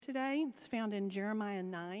today. It's found in Jeremiah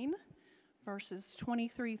 9, verses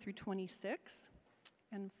 23 through 26,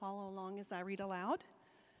 and follow along as I read aloud.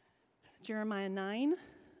 Jeremiah 9,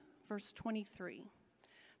 verse 23.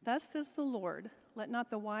 Thus says the Lord, let not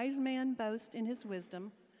the wise man boast in his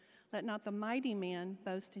wisdom, let not the mighty man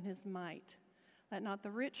boast in his might, let not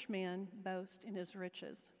the rich man boast in his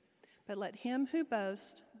riches, but let him who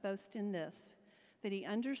boasts boast in this, that he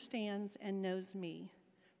understands and knows me,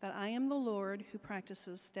 that I am the Lord who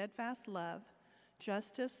practices steadfast love,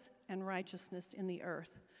 justice, and righteousness in the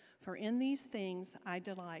earth. For in these things I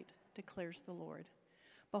delight, declares the Lord.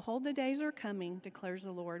 Behold, the days are coming, declares the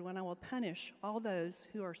Lord, when I will punish all those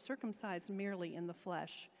who are circumcised merely in the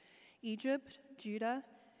flesh. Egypt, Judah,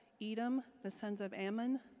 Edom, the sons of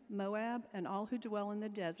Ammon, Moab, and all who dwell in the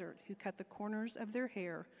desert, who cut the corners of their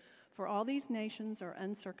hair. For all these nations are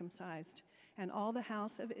uncircumcised, and all the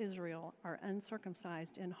house of Israel are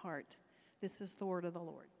uncircumcised in heart. This is the word of the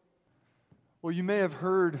Lord. Well, you may have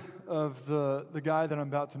heard of the guy that I'm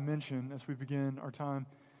about to mention as we begin our time.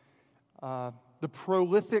 The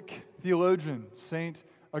prolific theologian, St.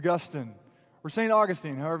 Augustine, or St.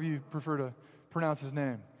 Augustine, however you prefer to pronounce his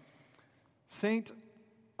name. St.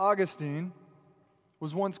 Augustine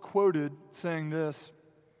was once quoted saying this.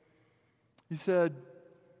 He said,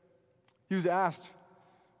 he was asked,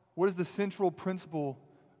 what is the central principle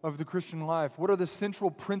of the Christian life? What are the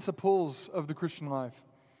central principles of the Christian life?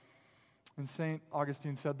 And St.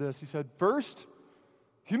 Augustine said this. He said, first,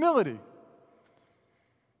 humility.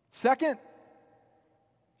 Second,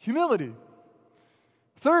 humility.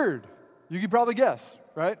 Third, you could probably guess,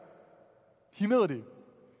 right? Humility.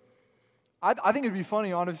 I think it'd be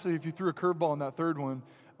funny, honestly, if you threw a curveball in that third one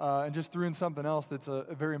and just threw in something else that's a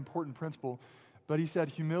very important principle. But he said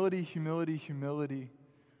humility, humility, humility.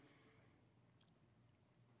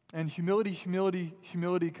 And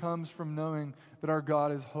humility comes from knowing that our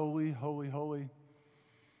God is holy, holy, holy.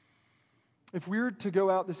 If we were to go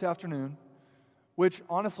out this afternoon, which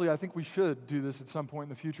honestly I think we should do this at some point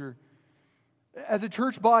in the future, as a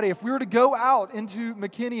church body, if we were to go out into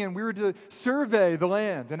McKinney and we were to survey the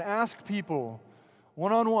land and ask people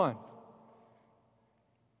one-on-one,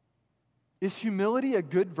 is humility a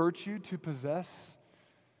good virtue to possess?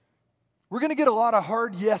 We're going to get a lot of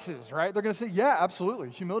hard yeses, right? They're going to say, yeah,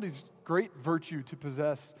 absolutely. Humility is a great virtue to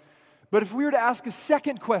possess. But if we were to ask a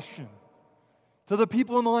second question to the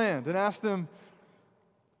people in the land and ask them,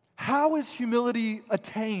 how is humility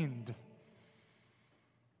attained?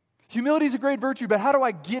 Humility is a great virtue, but how do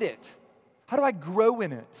I get it? How do I grow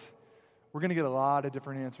in it? We're going to get a lot of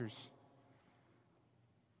different answers.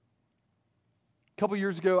 A couple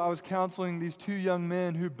years ago, I was counseling these two young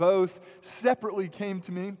men who both separately came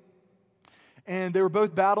to me. And they were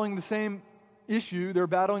both battling the same issue. They were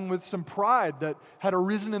battling with some pride that had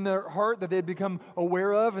arisen in their heart that they had become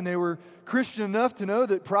aware of, and they were Christian enough to know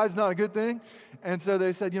that pride's not a good thing. And so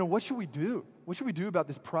they said, what should we do? What should we do about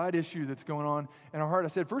this pride issue that's going on in our heart? I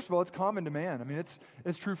said, first of all, it's common to man. I mean,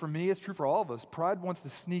 it's true for me. It's true for all of us. Pride wants to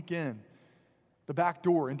sneak in the back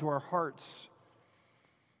door into our hearts.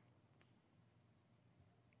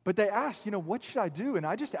 But they asked, what should I do? And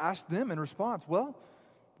I just asked them in response, well,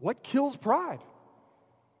 what kills pride?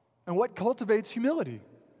 And what cultivates humility?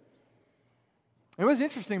 It was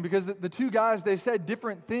interesting because the two guys, they said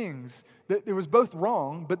different things. It was both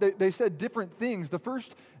wrong, but they said different things. The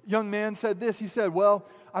first young man said this. He said, well,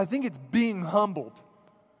 I think it's being humbled.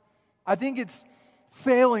 I think it's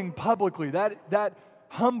failing publicly. That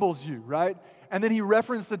humbles you, right? And then he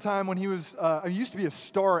referenced the time when he used to be a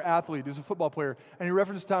star athlete. He was a football player. And he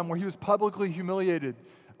referenced the time where he was publicly humiliated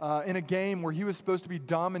in a game where he was supposed to be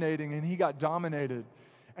dominating and he got dominated.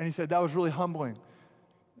 And he said, that was really humbling.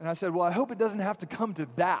 And I said, well, I hope it doesn't have to come to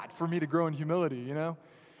that for me to grow in humility,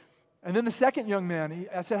 And then the second young man,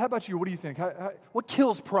 I said, how about you? What do you think? What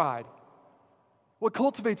kills pride? What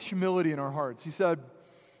cultivates humility in our hearts? He said,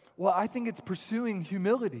 well, I think it's pursuing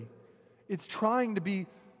humility. It's trying to be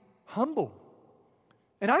humble.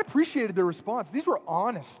 And I appreciated their response. These were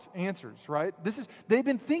honest answers, right? They've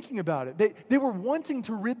been thinking about it. They were wanting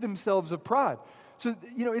to rid themselves of pride. So,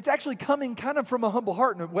 it's actually coming kind of from a humble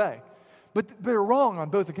heart in a way. But they're wrong on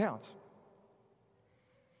both accounts.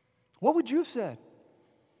 What would you have said?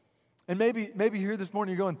 And maybe here this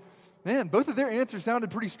morning you're going, man, both of their answers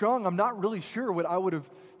sounded pretty strong. I'm not really sure what I would have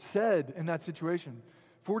said in that situation.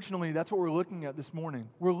 Fortunately, that's what we're looking at this morning.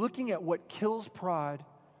 We're looking at what kills pride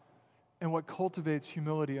and what cultivates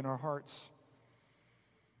humility in our hearts.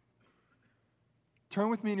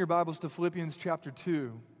 Turn with me in your Bibles to Philippians chapter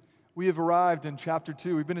 2. We have arrived in chapter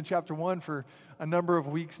 2. We've been in chapter 1 for a number of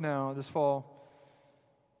weeks now this fall.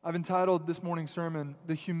 I've entitled this morning's sermon,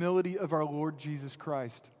 The Humility of Our Lord Jesus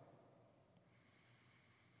Christ.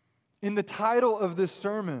 In the title of this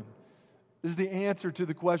sermon is the answer to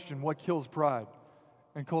the question, what kills pride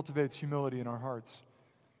and cultivates humility in our hearts?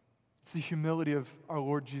 It's the humility of our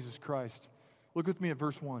Lord Jesus Christ. Look with me at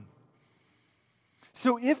verse 1.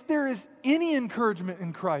 So if there is any encouragement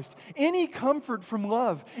in Christ, any comfort from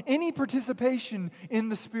love, any participation in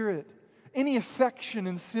the Spirit, any affection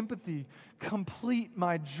and sympathy, complete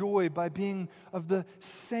my joy by being of the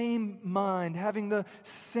same mind, having the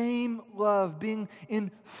same love, being in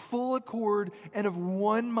full accord and of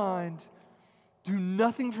one mind. Do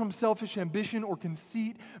nothing from selfish ambition or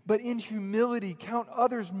conceit, but in humility count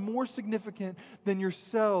others more significant than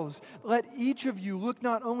yourselves. Let each of you look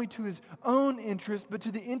not only to his own interest, but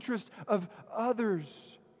to the interest of others.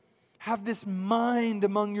 Have this mind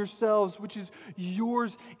among yourselves, which is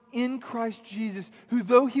yours in Christ Jesus, who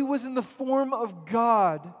though he was in the form of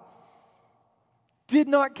God, did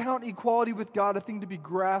not count equality with God a thing to be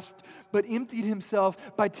grasped, but emptied himself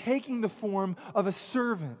by taking the form of a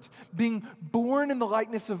servant, being born in the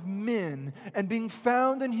likeness of men, and being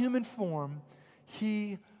found in human form,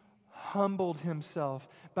 he humbled himself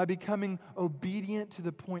by becoming obedient to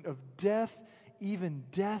the point of death, even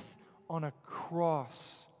death on a cross.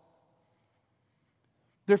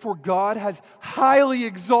 Therefore, God has highly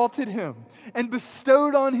exalted him and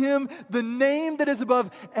bestowed on him the name that is above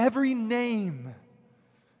every name,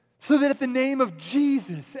 so that at the name of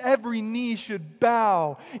Jesus, every knee should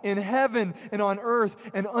bow in heaven and on earth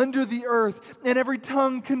and under the earth, and every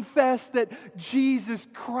tongue confess that Jesus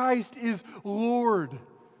Christ is Lord,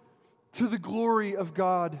 to the glory of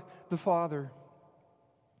God the Father.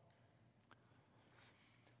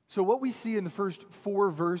 So what we see in the first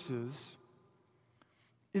 4 verses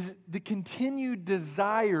is the continued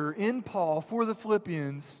desire in Paul for the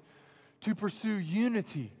Philippians to pursue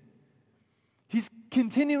unity. He's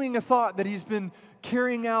continuing a thought that he's been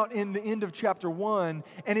carrying out in the end of chapter 1,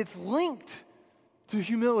 and it's linked to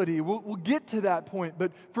humility. We'll get to that point,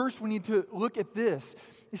 but first we need to look at this.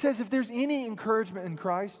 He says, if there's any encouragement in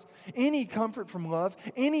Christ, any comfort from love,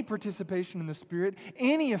 any participation in the Spirit,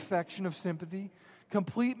 any affection of sympathy,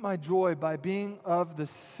 complete my joy by being of the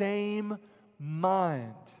same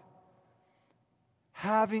mind,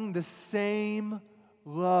 having the same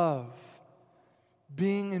love,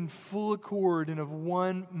 being in full accord and of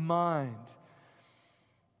one mind.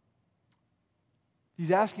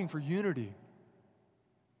 He's asking for unity.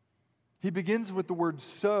 He begins with the word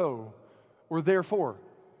so, or therefore.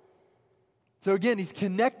 So again, he's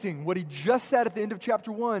connecting what he just said at the end of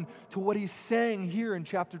chapter 1 to what he's saying here in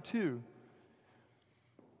chapter 2.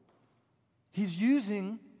 He's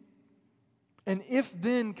using an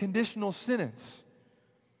if-then conditional sentence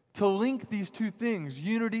to link these two things,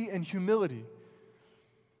 unity and humility.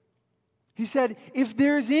 He said, if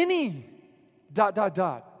there's any, ... And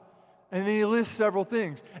then he lists several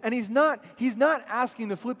things. And he's not asking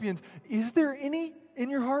the Philippians, is there any in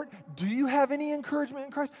your heart? Do you have any encouragement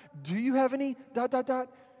in Christ? Do you have any ...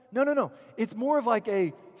 No. It's more of like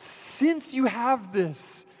a, since you have this,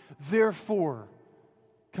 therefore,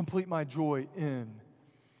 complete my joy in.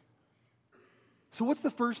 So what's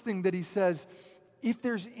the first thing that he says? If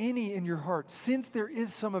there's any in your heart, since there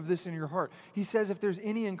is some of this in your heart, he says if there's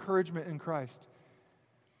any encouragement in Christ.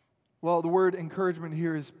 Well, the word encouragement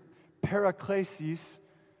here is paraklesis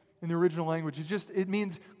in the original language. It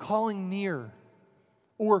means calling near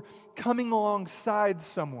or coming alongside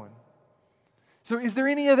someone. So is there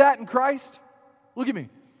any of that in Christ? Look at me.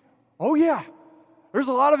 Oh yeah. There's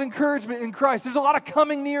a lot of encouragement in Christ. There's a lot of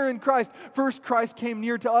coming near in Christ. First, Christ came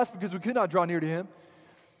near to us because we could not draw near to him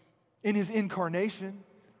in his incarnation.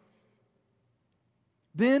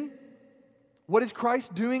 Then, what is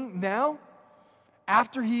Christ doing now?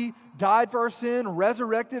 After he died for our sin,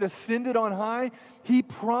 resurrected, ascended on high, he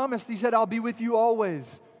promised, he said, I'll be with you always.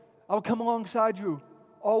 I'll come alongside you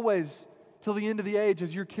always till the end of the age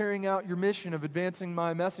as you're carrying out your mission of advancing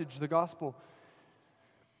my message, the gospel.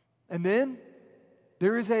 And then,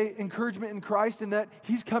 there is an encouragement in Christ in that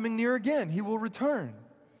he's coming near again. He will return.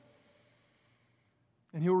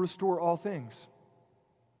 And he'll restore all things.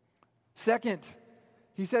 Second,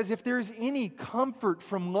 he says if there's any comfort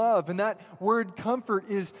from love, and that word comfort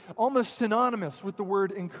is almost synonymous with the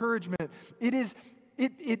word encouragement.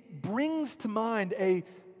 It brings to mind a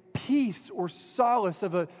peace or solace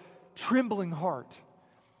of a trembling heart.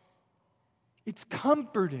 It's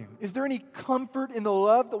comforting. Is there any comfort in the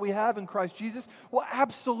love that we have in Christ Jesus? Well,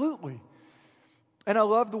 absolutely. And I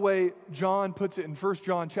love the way John puts it in 1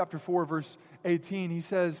 John chapter 4, verse 18. He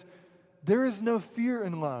says, there is no fear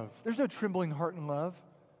in love. There's no trembling heart in love.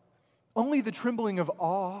 Only the trembling of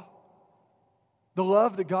awe. The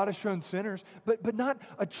love that God has shown sinners, but not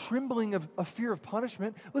a trembling of a fear of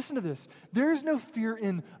punishment. Listen to this. There is no fear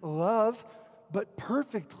in love, but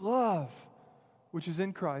perfect love, which is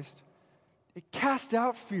in Christ. It casts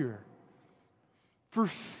out fear. For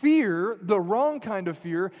fear, the wrong kind of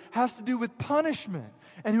fear, has to do with punishment.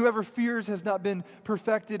 And whoever fears has not been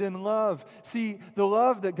perfected in love. See, the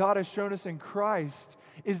love that God has shown us in Christ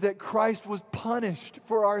is that Christ was punished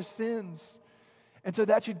for our sins. And so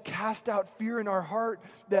that should cast out fear in our heart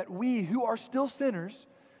that we, who are still sinners,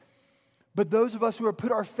 but those of us who have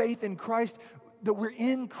put our faith in Christ, that we're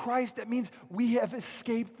in Christ, that means we have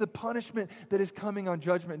escaped the punishment that is coming on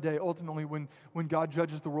Judgment Day, ultimately when God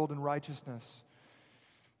judges the world in righteousness.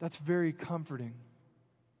 That's very comforting.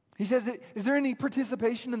 He says, is there any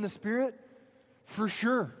participation in the Spirit? For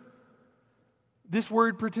sure. This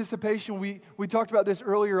word participation, we talked about this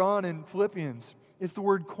earlier on in Philippians. It's the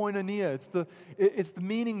word koinonia. It's the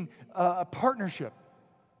meaning a partnership,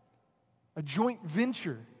 a joint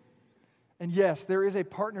venture. And yes, there is a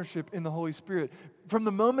partnership in the Holy Spirit. From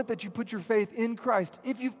the moment that you put your faith in Christ,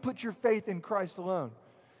 if you've put your faith in Christ alone,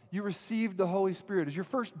 you received the Holy Spirit as your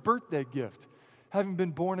first birthday gift, having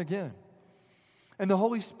been born again. And the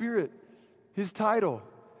Holy Spirit, His title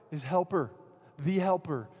is Helper,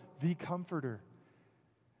 the Comforter.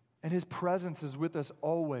 And His presence is with us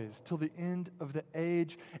always till the end of the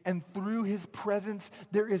age. And through His presence,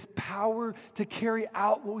 there is power to carry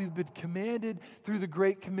out what we've been commanded through the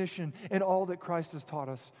Great Commission and all that Christ has taught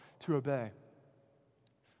us to obey.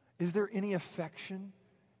 Is there any affection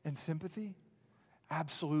and sympathy?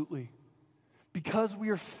 Absolutely. Because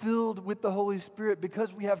we are filled with the Holy Spirit,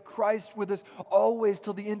 because we have Christ with us always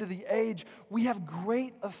till the end of the age, we have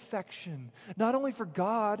great affection, not only for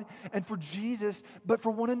God and for Jesus, but for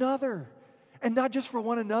one another. And not just for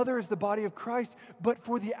one another as the body of Christ, but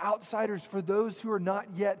for the outsiders, for those who are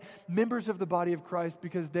not yet members of the body of Christ,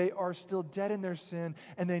 because they are still dead in their sin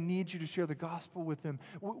and they need you to share the gospel with them.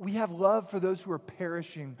 We have love for those who are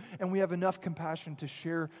perishing, and we have enough compassion to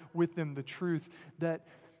share with them the truth that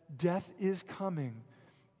death is coming,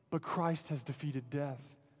 but Christ has defeated death.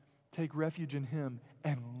 Take refuge in Him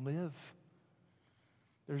and live.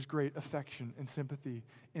 There's great affection and sympathy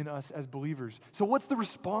in us as believers. So what's the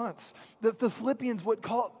response? The Philippians, what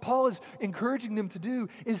Paul is encouraging them to do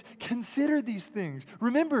is consider these things.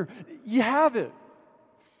 Remember, you have it.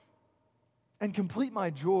 And complete my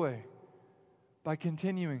joy by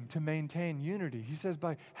continuing to maintain unity. He says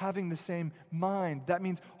by having the same mind. That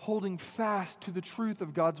means holding fast to the truth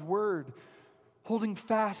of God's word, holding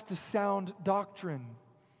fast to sound doctrine.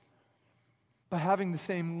 By having the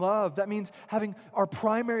same love. That means having our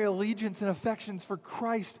primary allegiance and affections for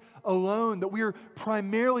Christ alone, that we are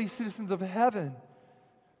primarily citizens of heaven.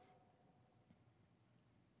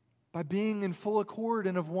 By being in full accord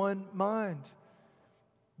and of one mind.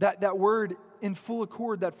 That word, in full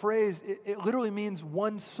accord, that phrase, it literally means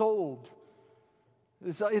one-souled.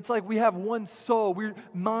 It's like we have one soul. We're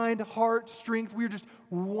mind, heart, strength. We're just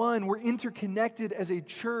one. We're interconnected as a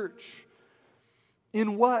church.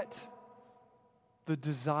 In what? The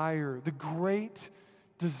desire, the great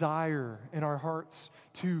desire in our hearts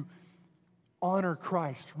to honor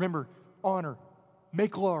Christ. Remember, honor,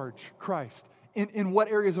 make large Christ. In what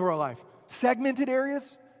areas of our life? Segmented areas?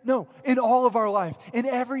 No, in all of our life, in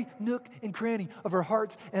every nook and cranny of our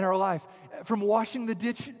hearts and our life. From washing the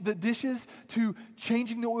dishes, to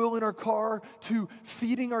changing the oil in our car, to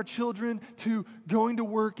feeding our children, to going to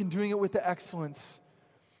work and doing it with the excellence.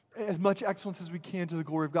 As much excellence as we can to the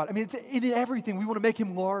glory of God. I mean, it's in everything. We want to make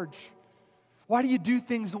Him large. Why do you do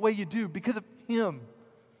things the way you do? Because of Him.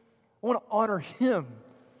 I want to honor Him.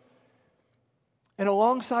 And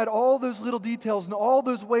alongside all those little details and all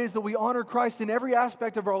those ways that we honor Christ in every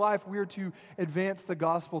aspect of our life, we are to advance the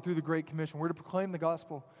gospel through the Great Commission. We're to proclaim the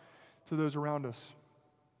gospel to those around us.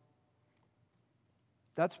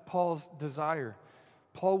 That's Paul's desire.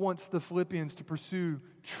 Paul wants the Philippians to pursue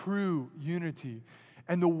true unity.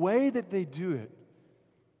 And the way that they do it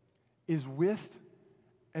is with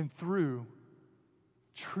and through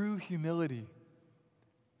true humility.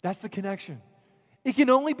 That's the connection. It can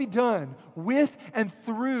only be done with and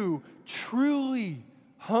through truly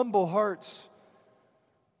humble hearts.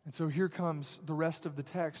 And so here comes the rest of the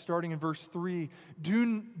text, starting in verse 3.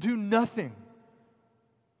 Do nothing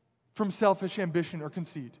from selfish ambition or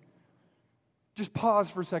conceit. Just pause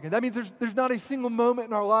for a second. That means there's not a single moment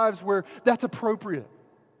in our lives where that's appropriate.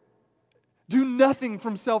 Do nothing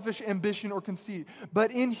from selfish ambition or conceit,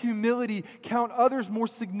 but in humility count others more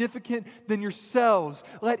significant than yourselves.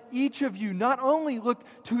 Let each of you not only look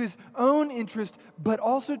to his own interest, but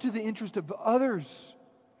also to the interest of others.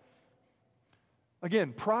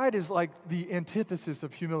 Again, pride is like the antithesis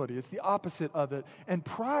of humility. It's the opposite of it. And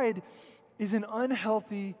pride is an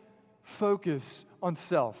unhealthy focus on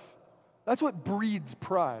self. That's what breeds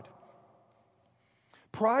pride.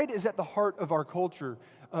 Pride is at the heart of our culture,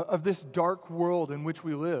 of this dark world in which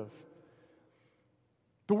we live.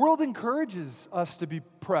 The world encourages us to be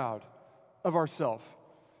proud of ourselves,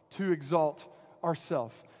 to exalt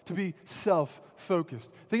ourselves, to be self-focused.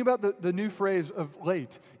 Think about the new phrase of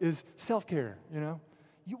late is self-care,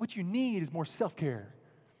 What you need is more self-care.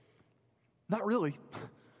 Not really.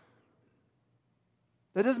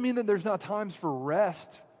 That doesn't mean that there's not times for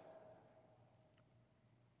rest.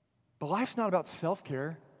 But life's not about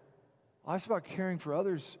self-care. Life's about caring for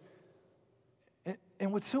others.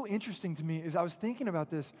 And what's so interesting to me is I was thinking about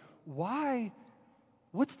this.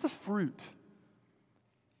 What's the fruit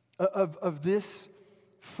of this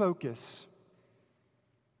focus?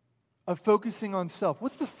 Of focusing on self.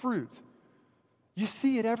 What's the fruit? You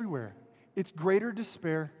see it everywhere. It's greater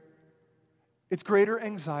despair. It's greater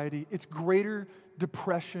anxiety. It's greater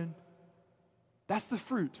depression. That's the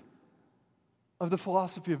fruit of the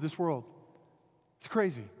philosophy of this world. It's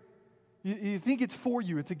crazy. You think it's for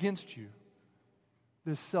you, it's against you.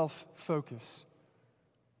 This self-focus.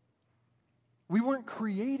 We weren't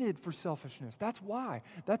created for selfishness. That's why.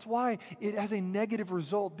 That's why it has a negative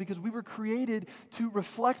result, because we were created to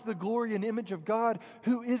reflect the glory and image of God,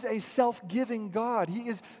 who is a self-giving God. He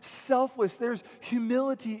is selfless. There's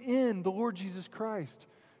humility in the Lord Jesus Christ.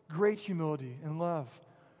 Great humility and love.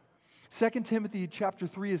 2 Timothy chapter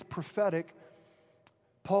 3 is prophetic.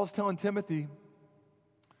 Paul's telling Timothy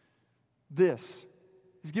this.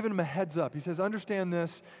 He's giving him a heads up. He says, understand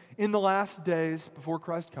this, in the last days, before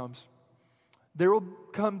Christ comes, there will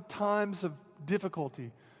come times of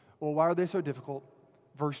difficulty. Well, why are they so difficult?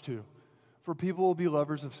 Verse 2, for people will be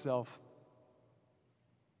lovers of self.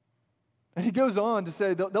 And he goes on to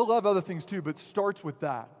say they'll love other things too, but starts with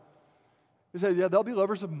that. He says, they'll be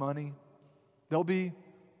lovers of money. They'll be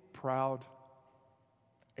proud,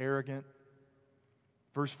 arrogant.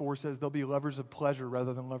 Verse 4 says they'll be lovers of pleasure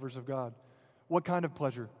rather than lovers of God. What kind of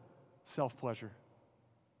pleasure? Self-pleasure.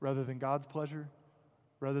 Rather than God's pleasure,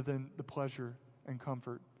 rather than the pleasure and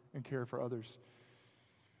comfort and care for others.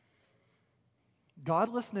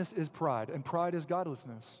 Godlessness is pride, and pride is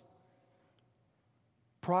godlessness.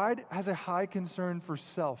 Pride has a high concern for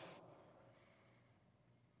self.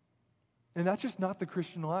 And that's just not the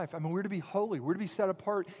Christian life. I mean, we're to be holy. We're to be set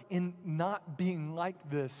apart in not being like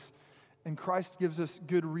this. And Christ gives us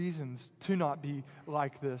good reasons to not be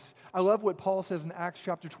like this. I love what Paul says in Acts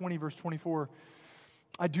chapter 20, verse 24.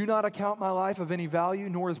 I do not account my life of any value,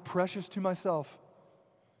 nor as precious to myself.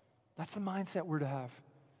 That's the mindset we're to have.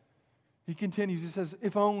 He continues, he says,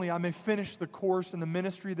 if only I may finish the course and the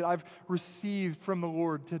ministry that I've received from the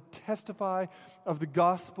Lord to testify of the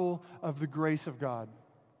gospel of the grace of God.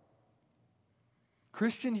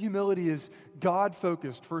 Christian humility is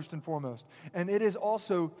God-focused, first and foremost. And it is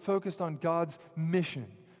also focused on God's mission,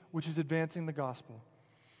 which is advancing the gospel.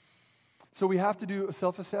 So we have to do a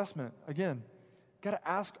self-assessment. Again, got to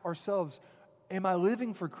ask ourselves, am I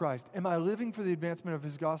living for Christ? Am I living for the advancement of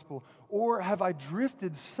His gospel? Or have I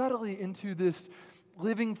drifted subtly into this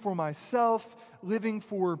living for myself, living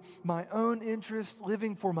for my own interests,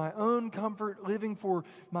 living for my own comfort, living for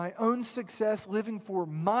my own success, living for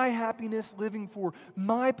my happiness, living for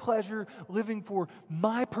my pleasure, living for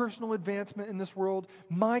my personal advancement in this world,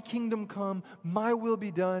 my kingdom come, my will be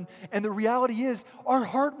done. And the reality is, our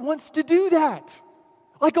heart wants to do that,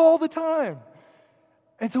 like all the time.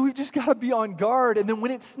 And so we've just got to be on guard. And then when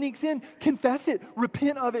it sneaks in, confess it,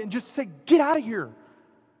 repent of it, and just say, get out of here.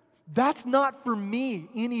 That's not for me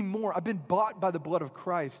anymore. I've been bought by the blood of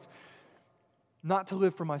Christ, not to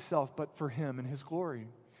live for myself, but for Him and His glory.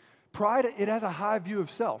 Pride, it has a high view of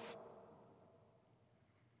self.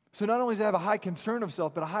 So not only does it have a high concern of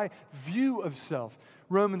self, but a high view of self.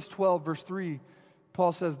 Romans 12, verse 3,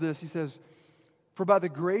 Paul says this. He says, for by the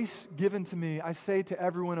grace given to me, I say to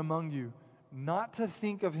everyone among you, not to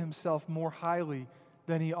think of himself more highly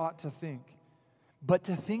than he ought to think, but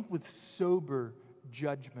to think with sober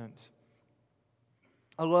judgment.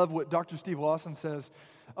 I love what Dr. Steve Lawson says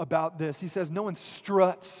about this. He says, no one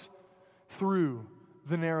struts through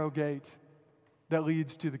the narrow gate that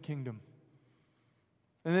leads to the kingdom.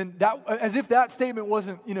 And then, that, as if that statement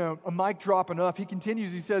wasn't, a mic drop enough, he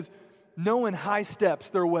continues, he says, no one high steps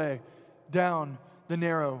their way down the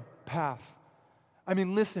narrow path. I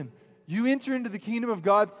mean, listen, you enter into the kingdom of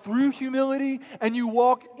God through humility, and you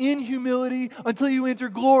walk in humility until you enter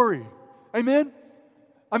glory. Amen?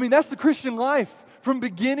 I mean, that's the Christian life, from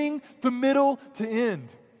beginning to middle to end.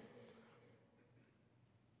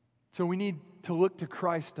 So we need to look to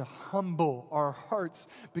Christ to humble our hearts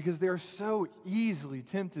because they are so easily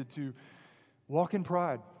tempted to walk in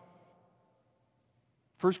pride.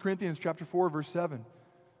 1 Corinthians chapter 4, verse 7.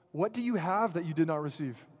 What do you have that you did not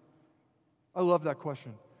receive? I love that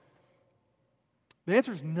question. The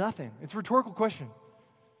answer is nothing. It's a rhetorical question.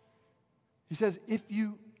 He says, if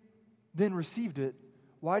you then received it,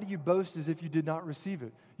 why do you boast as if you did not receive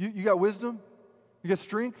it? You got wisdom? You got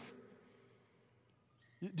strength?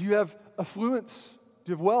 Do you have affluence?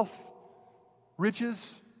 Do you have wealth? Riches?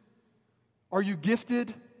 Are you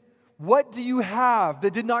gifted? What do you have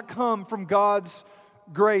that did not come from God's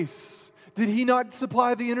grace? Did He not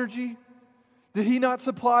supply the energy? Did He not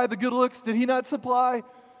supply the good looks? Did He not supply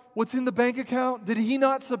what's in the bank account? Did He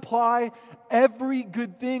not supply every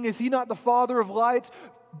good thing? Is He not the Father of lights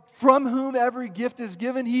from whom every gift is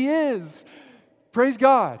given? He is. Praise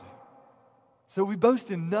God. So we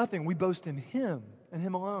boast in nothing. We boast in Him and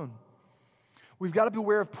Him alone. We've got to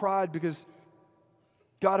beware of pride because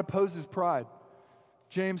God opposes pride.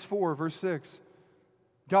 James 4, verse 6.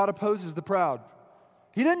 God opposes the proud.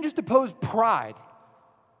 He doesn't just oppose pride.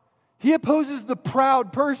 He opposes the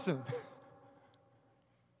proud person.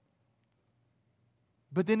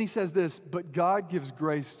 But then he says this, but God gives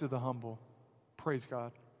grace to the humble. Praise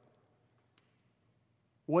God.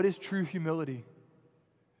 What is true humility?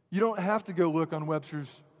 You don't have to go look on Webster's,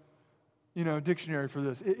 dictionary for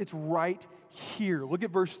this. It's right here. Look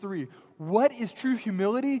at verse 3. What is true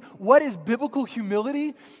humility? What is biblical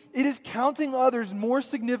humility? It is counting others more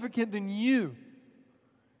significant than you.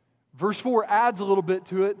 Verse 4 adds a little bit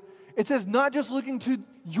to it. It says not just looking to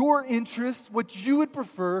your interests, what you would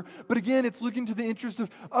prefer, but again, it's looking to the interests of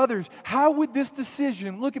others. How would this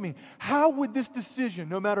decision, look at me, how would this decision,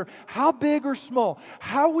 no matter how big or small,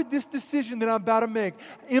 how would this decision that I'm about to make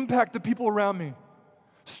impact the people around me?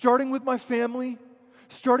 Starting with my family,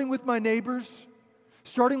 starting with my neighbors,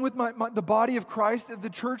 starting with the body of Christ, the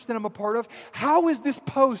church that I'm a part of. How is this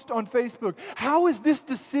post on Facebook? How is this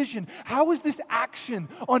decision? How is this action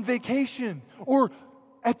on vacation or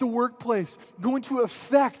at the workplace going to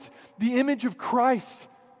affect the image of Christ?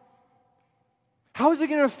 How is it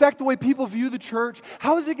going to affect the way people view the church?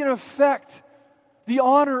 How is it going to affect the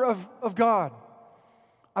honor of God?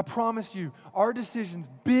 I promise you, our decisions,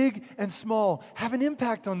 big and small, have an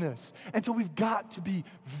impact on this. And so we've got to be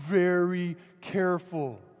very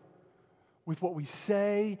careful with what we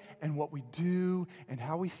say and what we do and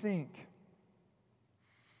how we think.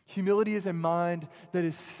 Humility is a mind that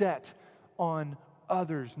is set on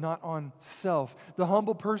others, not on self. The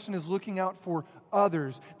humble person is looking out for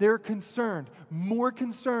others. They're concerned, more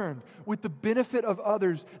concerned with the benefit of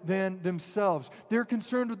others than themselves. They're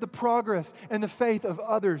concerned with the progress and the faith of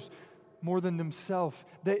others more than themselves.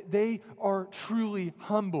 They are truly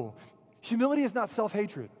humble. Humility is not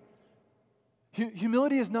self-hatred.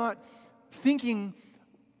 Humility is not thinking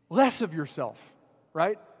less of yourself,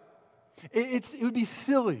 right? It would be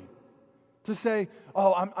silly to say,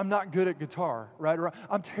 oh, I'm not good at guitar, right? Or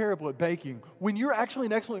I'm terrible at baking, when you're actually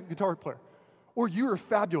an excellent guitar player, or you're a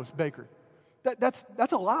fabulous baker. That's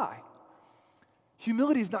a lie.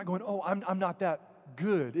 Humility is not going, oh, I'm not that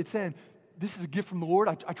good. It's saying, this is a gift from the Lord.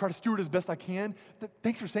 I try to steward it as best I can.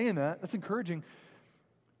 Thanks for saying that. That's encouraging.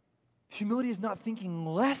 Humility is not thinking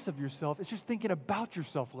less of yourself. It's just thinking about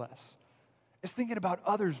yourself less. It's thinking about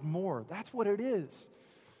others more. That's what it is.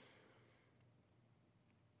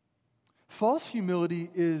 False humility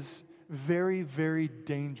is very, very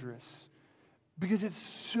dangerous because it's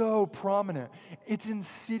so prominent. It's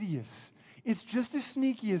insidious. It's just as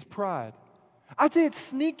sneaky as pride. I'd say it's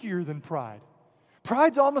sneakier than pride.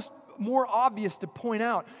 Pride's almost more obvious to point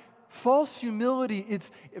out. False humility, it's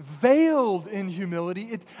veiled in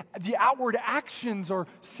humility. The outward actions are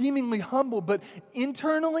seemingly humble, but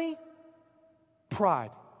internally,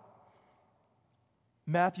 pride.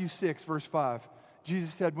 Matthew 6, verse 5.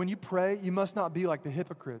 Jesus said, when you pray, you must not be like the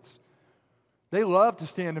hypocrites. They love to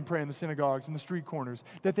stand and pray in the synagogues and the street corners,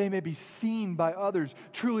 that they may be seen by others.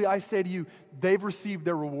 Truly, I say to you, they've received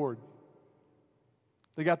their reward.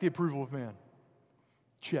 They got the approval of man.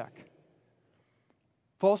 Check.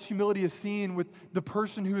 False humility is seen with the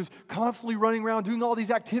person who is constantly running around doing all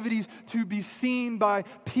these activities to be seen by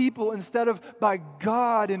people instead of by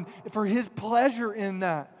God and for His pleasure in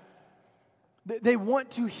that. They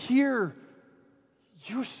want to hear,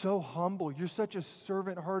 you're so humble, you're such a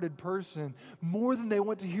servant-hearted person, more than they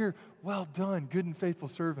want to hear, well done, good and faithful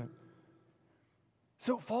servant.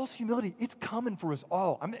 So false humility, it's coming for us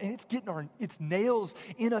all. And it's getting its nails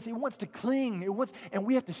in us. It wants to cling, and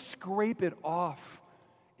we have to scrape it off.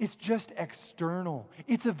 It's just external.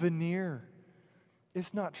 It's a veneer.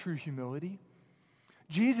 It's not true humility.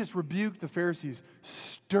 Jesus rebuked the Pharisees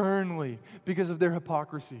sternly because of their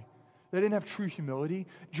hypocrisy. They didn't have true humility.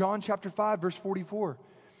 John chapter 5, verse 44.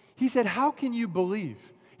 He said, how can you believe?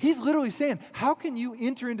 He's literally saying, how can you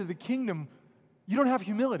enter into the kingdom? You don't have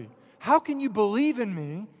humility. How can you believe in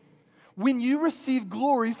me when you receive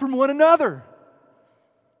glory from one another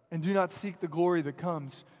and do not seek the glory that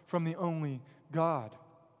comes from the only God?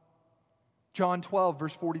 John 12,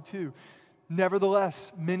 verse 42.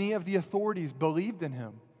 Nevertheless, many of the authorities believed in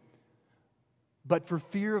him, but for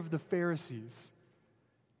fear of the Pharisees,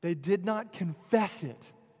 they did not confess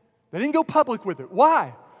it. They didn't go public with it.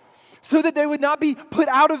 Why? So that they would not be put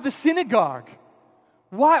out of the synagogue.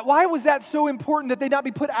 Why was that so important that they not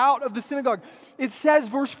be put out of the synagogue? It says,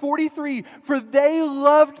 verse 43, for they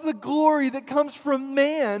loved the glory that comes from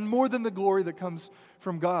man more than the glory that comes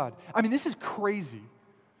from God. I mean, this is crazy.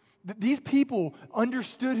 These people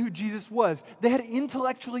understood who Jesus was. They had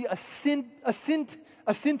intellectually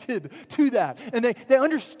assented to that. And they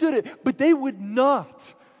understood it, but they would not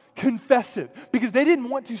confess it because they didn't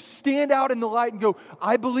want to stand out in the light and go,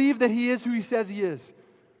 I believe that he is who he says he is.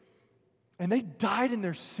 And they died in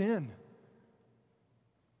their sin.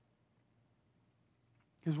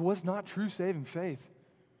 Because it was not true saving faith.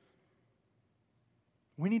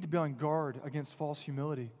 We need to be on guard against false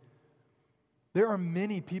humility. There are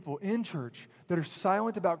many people in church that are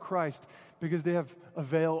silent about Christ because they have a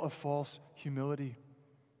veil of false humility.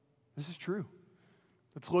 This is true.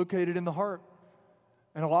 It's located in the heart.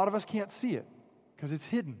 And a lot of us can't see it because it's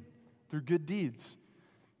hidden through good deeds.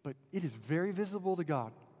 But it is very visible to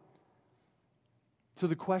God. So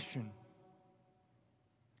the question,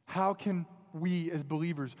 how can we as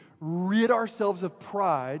believers rid ourselves of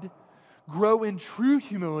pride, grow in true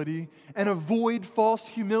humility, and avoid false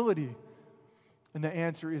humility? And the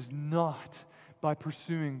answer is not by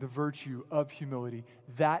pursuing the virtue of humility.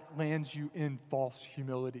 That lands you in false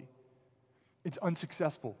humility. It's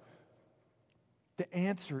unsuccessful. The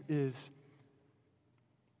answer is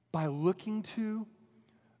by looking to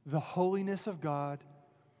the holiness of God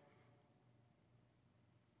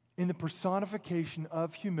in the personification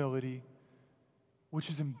of humility, which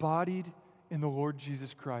is embodied in the Lord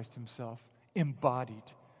Jesus Christ himself, embodied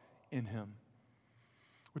in him.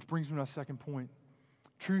 Which brings me to my second point.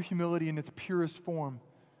 True humility in its purest form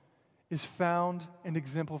is found and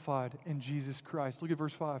exemplified in Jesus Christ. Look at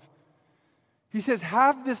verse 5. He says,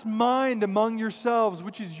 have this mind among yourselves,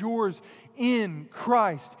 which is yours in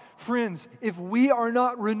Christ. Friends, if we are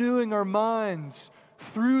not renewing our minds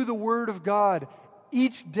through the Word of God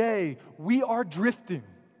each day, we are drifting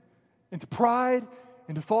into pride,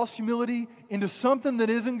 into false humility, into something that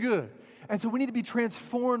isn't good. And so we need to be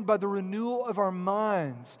transformed by the renewal of our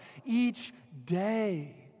minds each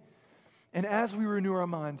day. And as we renew our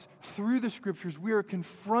minds through the Scriptures, we are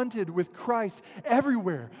confronted with Christ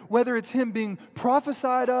everywhere, whether it's Him being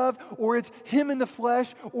prophesied of, or it's Him in the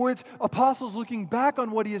flesh, or it's apostles looking back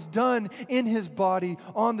on what He has done in His body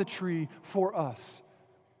on the tree for us.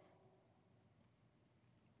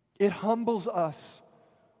 It humbles us.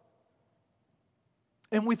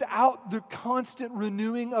 And without the constant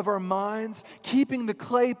renewing of our minds, keeping the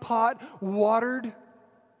clay pot watered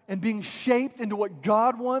and being shaped into what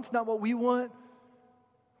God wants, not what we want,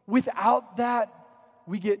 without that,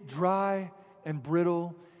 we get dry and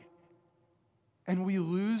brittle, and we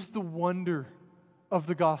lose the wonder of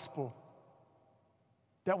the gospel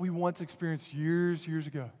that we once experienced years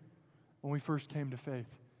ago when we first came to faith.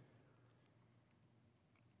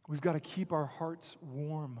 We've got to keep our hearts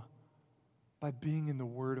warm by being in the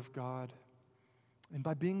Word of God and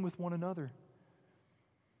by being with one another.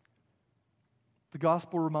 The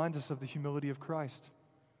gospel reminds us of the humility of Christ,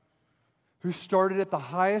 who started at the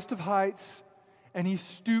highest of heights and He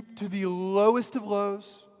stooped to the lowest of lows.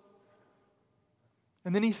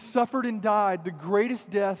 And then He suffered and died the greatest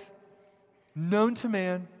death known to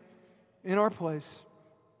man in our place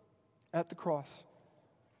at the cross.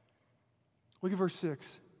 Look at verse 6.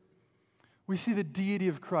 We see the deity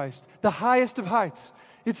of Christ, the highest of heights.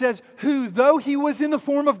 It says, who, though He was in the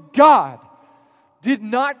form of God, did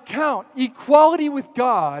not count equality with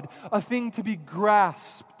God a thing to be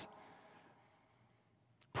grasped.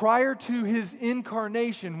 Prior to His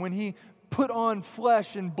incarnation, when He put on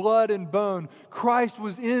flesh and blood and bone, Christ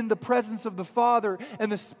was in the presence of the Father and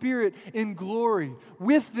the Spirit in glory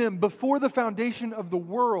with them before the foundation of the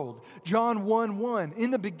world. John 1:1,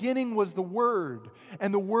 in the beginning was the Word,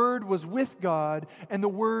 and the Word was with God, and the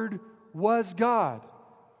Word was God.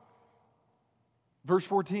 Verse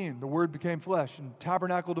 14, the Word became flesh and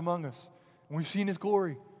tabernacled among us. And we've seen His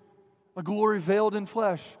glory. A glory veiled in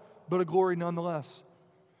flesh, but a glory nonetheless.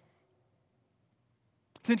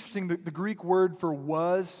 It's interesting, the Greek word for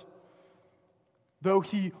was, though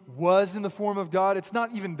he was in the form of God, it's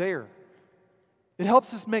not even there. It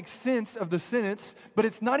helps us make sense of the sentence, but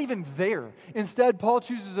it's not even there. Instead, Paul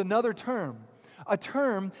chooses another term, a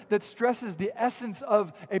term that stresses the essence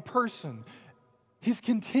of a person, his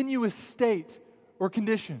continuous state or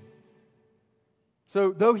condition.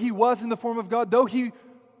 So, though he was in the form of God, though he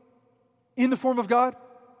in the form of God,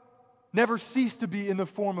 never ceased to be in the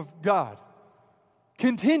form of God,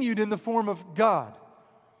 continued in the form of God.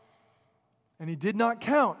 And he did not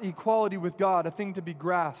count equality with God a thing to be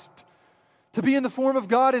grasped. To be in the form of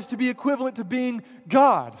God is to be equivalent to being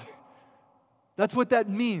God. That's what that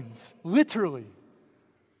means, literally.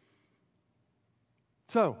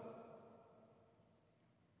 So,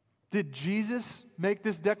 did Jesus make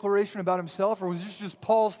this declaration about himself, or was this just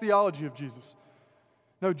Paul's theology of Jesus?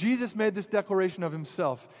 No, Jesus made this declaration of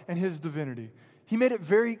himself and his divinity. He made it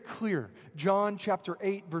very clear. John chapter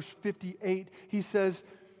 8, verse 58, he says,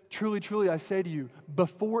 "Truly, truly, I say to you,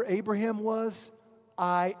 before Abraham was,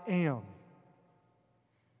 I am."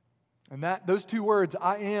 And those two words,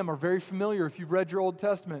 I am, are very familiar. If you've read your Old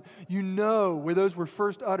Testament, you know where those were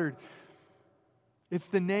first uttered. It's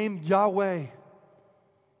the name Yahweh,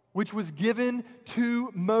 which was given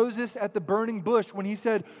to Moses at the burning bush when he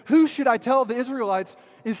said, "Who should I tell the Israelites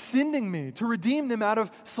is sending me to redeem them out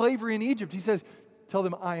of slavery in Egypt?" He says, "Tell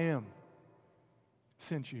them I am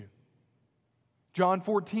sent you." John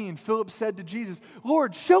 14, Philip said to Jesus,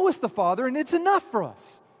 "Lord, show us the Father, and it's enough for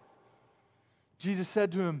us." Jesus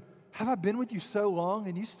said to him, "Have I been with you so long,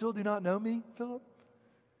 and you still do not know me, Philip?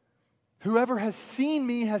 Whoever has seen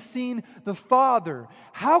me has seen the Father.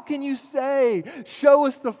 How can you say, 'Show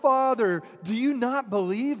us the Father'? Do you not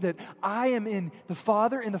believe that I am in the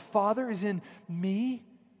Father and the Father is in me?"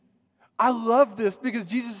 I love this because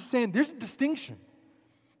Jesus is saying there's a distinction.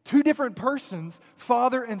 Two different persons,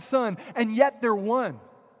 Father and Son, and yet they're one.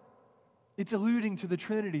 It's alluding to the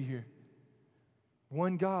Trinity here.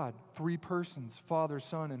 One God, three persons, Father,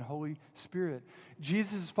 Son, and Holy Spirit.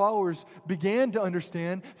 Jesus' followers began to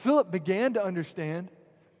understand. Philip began to understand.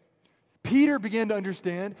 Peter began to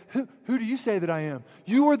understand. Who do you say that I am?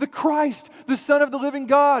 You are the Christ, the Son of the living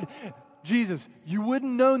God. Jesus, you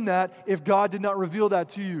wouldn't known that if God did not reveal that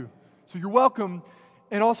to you. So you're welcome.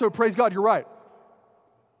 And also, praise God, you're right.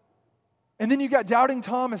 And then you got doubting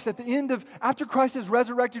Thomas at the end of, after Christ is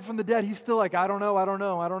resurrected from the dead, he's still like, I don't know.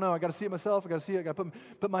 I got to see it myself. I got to see it. I got to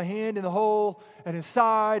put my hand in the hole and his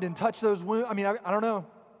side and touch those wounds. I don't know.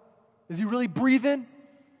 Is he really breathing?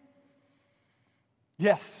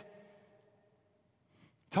 Yes.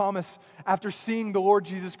 Thomas, after seeing the Lord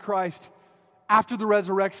Jesus Christ after the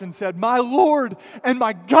resurrection, said, "My Lord and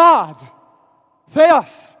my God."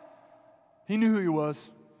 Theos. He knew who he was.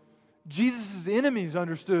 Jesus' enemies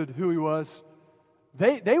understood who he was.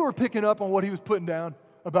 They were picking up on what he was putting down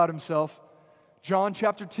about himself. John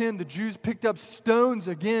chapter 10, the Jews picked up stones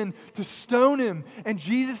again to stone him. And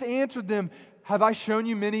Jesus answered them, "Have I shown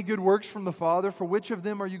you many good works from the Father? For which of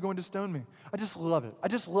them are you going to stone me?" I just love it. I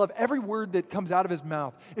just love every word that comes out of his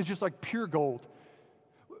mouth. It's just like pure gold.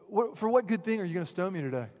 For what good thing are you going to stone me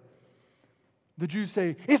today? The Jews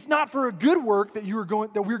say, "It's not for a good work that we're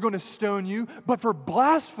going to stone you, but for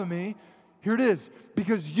blasphemy." Here it is.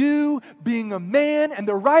 "Because you, being a man," and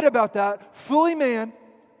they're right about that, fully man,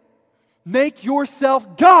 "make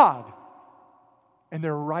yourself God." And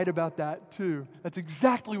they're right about that too. That's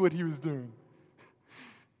exactly what he was doing.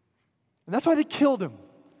 And that's why they killed him.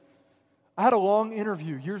 I had a long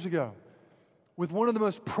interview years ago with one of the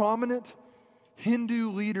most prominent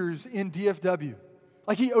Hindu leaders in DFW.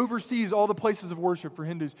 Like, he oversees all the places of worship for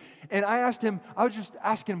Hindus. And I was just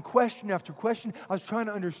asking him question after question. I was trying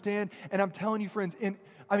to understand. And I'm telling you, friends,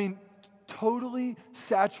 totally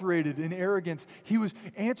saturated in arrogance. He was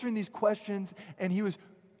answering these questions, and he was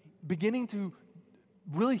beginning to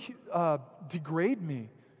really degrade me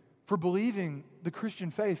for believing the Christian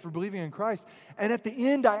faith, for believing in Christ. And at the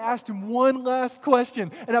end, I asked him one last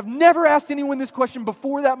question. And I've never asked anyone this question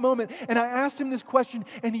before that moment. And I asked him this question,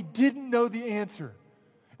 and he didn't know the answer.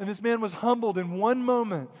 And this man was humbled in one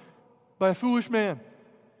moment by a foolish man.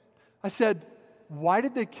 I said, "Why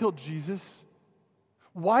did they kill Jesus?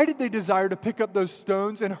 Why did they desire to pick up those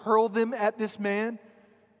stones and hurl them at this man?"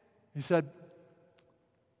 He said,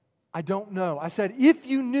 "I don't know." I said, "If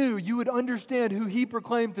you knew, you would understand who he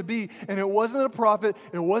proclaimed to be. And it wasn't a prophet.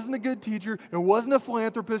 It wasn't a good teacher. It wasn't a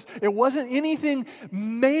philanthropist. It wasn't anything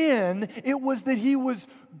man. It was that he was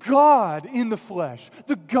God in the flesh,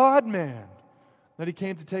 the God-man. That he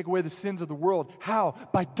came to take away the sins of the world. How?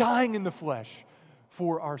 By dying in the flesh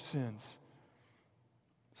for our sins."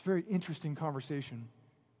 It's a very interesting conversation.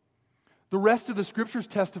 The rest of the scriptures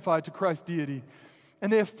testify to Christ's deity,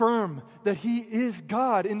 and they affirm that he is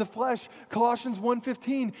God in the flesh. Colossians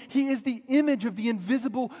 1:15, he is the image of the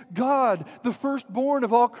invisible God, the firstborn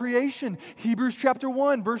of all creation. Hebrews chapter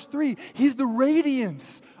 1, verse 3, he's the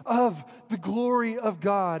radiance of the glory of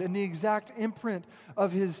God and the exact imprint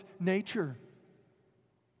of his nature.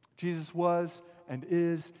 Jesus was and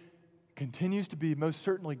is, continues to be most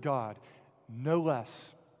certainly God, no less.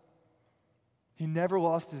 He never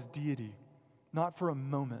lost his deity, not for a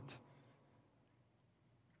moment.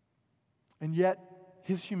 And yet,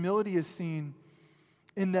 his humility is seen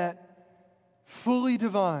in that fully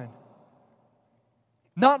divine,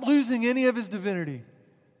 not losing any of his divinity,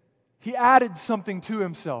 he added something to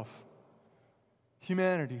himself: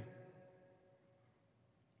 humanity.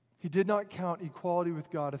 He did not count equality with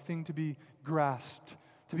God a thing to be grasped,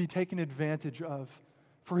 to be taken advantage of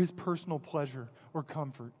for his personal pleasure or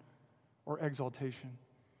comfort or exaltation.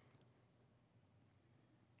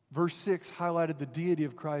 Verse 6 highlighted the deity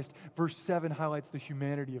of Christ. Verse 7 highlights the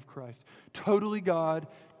humanity of Christ. Totally God,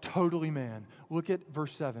 totally man. Look at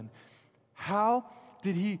verse 7. How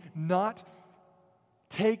did he not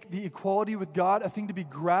take the equality with God, a thing to be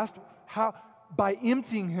grasped? How? By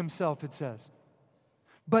emptying himself, it says.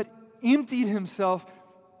 But emptied himself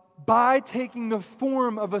by taking the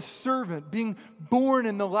form of a servant, being born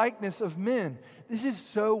in the likeness of men. This is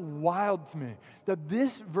so wild to me that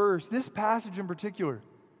this verse, this passage in particular,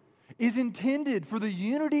 is intended for the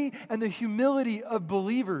unity and the humility of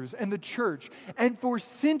believers and the church. And for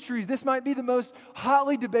centuries, this might be the most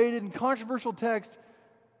hotly debated and controversial text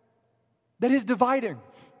that is dividing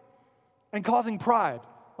and causing pride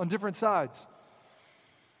on different sides.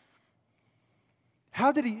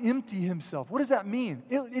 How did he empty himself? What does that mean?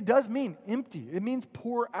 It does mean empty. It means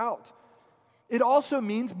pour out. It also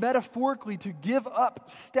means metaphorically to give up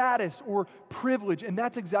status or privilege, and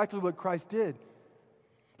that's exactly what Christ did.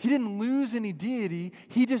 He didn't lose any deity.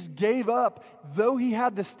 He just gave up, though he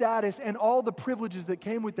had the status and all the privileges that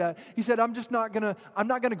came with that. He said, I'm not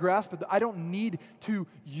gonna grasp it. I don't need to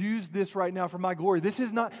use this right now for my glory.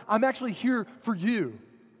 I'm actually here for you,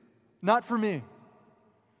 not for me.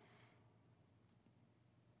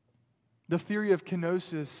 The theory of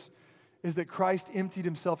kenosis is that Christ emptied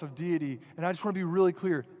himself of deity, and I just want to be really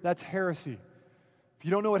clear, that's heresy. If you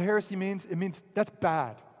don't know what heresy means, it means that's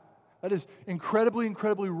bad. That is incredibly,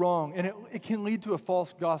 incredibly wrong, and it can lead to a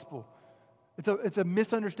false gospel. It's a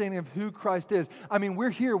misunderstanding of who Christ is. I mean, we're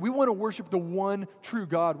here. We want to worship the one true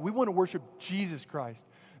God. We want to worship Jesus Christ,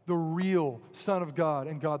 the real Son of God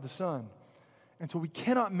and God the Son. And so we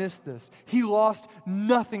cannot miss this. He lost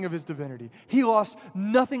nothing of his divinity. He lost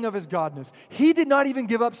nothing of his godness. He did not even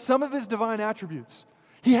give up some of his divine attributes.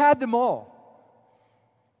 He had them all.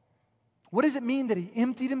 What does it mean that he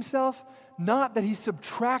emptied himself? Not that he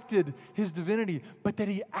subtracted his divinity, but that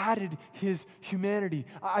he added his humanity.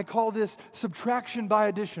 I call this subtraction by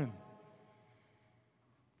addition.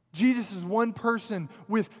 Jesus is one person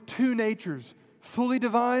with two natures, fully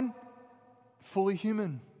divine, fully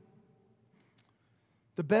human.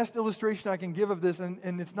 The best illustration I can give of this,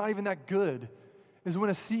 and it's not even that good, is when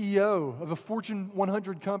a CEO of a Fortune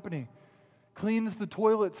 100 company cleans the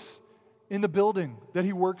toilets in the building that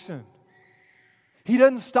he works in. He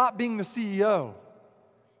doesn't stop being the CEO,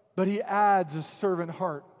 but he adds a servant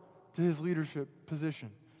heart to his leadership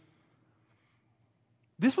position.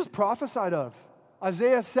 This was prophesied of.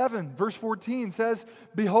 Isaiah 7, verse 14 says,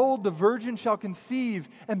 Behold, the virgin shall conceive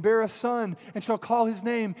and bear a son, and shall call his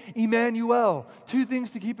name Emmanuel. Two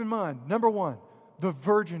things to keep in mind. Number one, the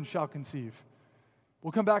virgin shall conceive.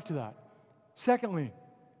 We'll come back to that. Secondly,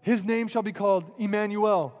 his name shall be called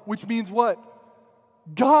Emmanuel, which means what?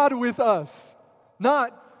 God with us.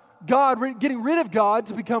 Not God getting rid of God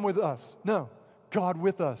to become with us. No, God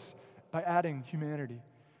with us by adding humanity.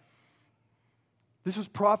 This was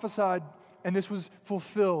prophesied and this was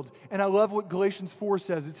fulfilled. And I love what Galatians 4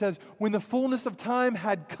 says. It says, when the fullness of time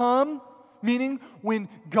had come, meaning when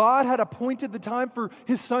God had appointed the time for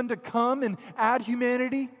his Son to come and add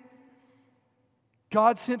humanity,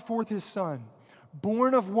 God sent forth his Son,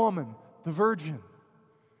 born of woman, the virgin,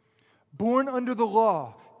 born under the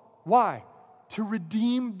law. Why? To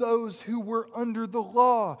redeem those who were under the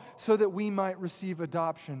law, so that we might receive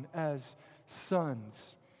adoption as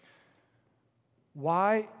sons.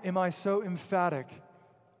 Why am I so emphatic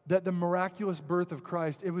that the miraculous birth of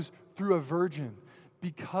Christ, it was through a virgin?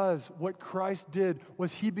 Because what Christ did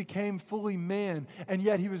was he became fully man, and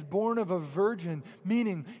yet he was born of a virgin,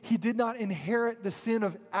 meaning he did not inherit the sin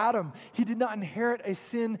of Adam. He did not inherit a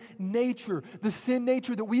sin nature, the sin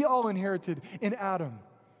nature that we all inherited in Adam.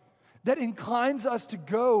 that inclines us to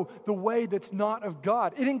go the way that's not of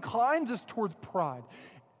God. It inclines us towards pride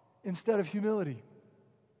instead of humility.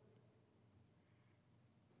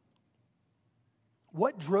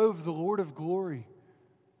 What drove the Lord of glory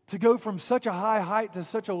to go from such a high height to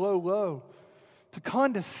such a low low, to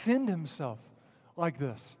condescend himself like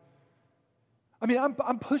this? I mean,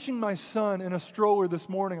 I'm pushing my son in a stroller this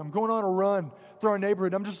morning. I'm going on a run through our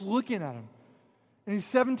neighborhood. I'm just looking at him. And he's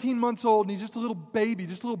 17 months old, and he's just a little baby,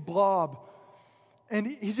 just a little blob. And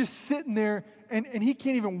he's just sitting there, and he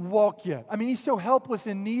can't even walk yet. I mean, he's so helpless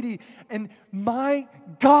and needy. And my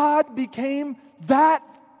God became that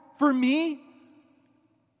for me.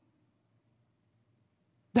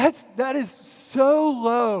 That is so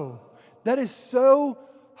low. That is so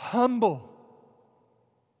humble.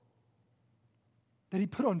 That he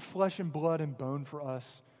put on flesh and blood and bone for us.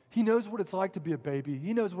 He knows what it's like to be a baby.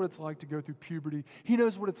 He knows what it's like to go through puberty. He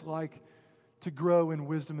knows what it's like to grow in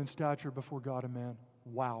wisdom and stature before God and man.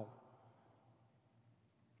 Wow.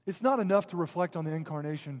 It's not enough to reflect on the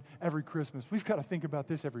incarnation every Christmas. We've got to think about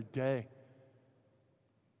this every day.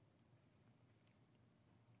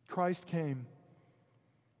 Christ came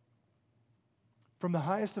from the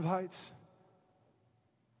highest of heights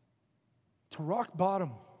to rock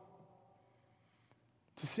bottom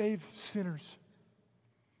to save sinners.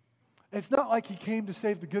 It's not like he came to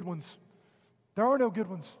save the good ones. There are no good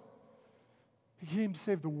ones. He came to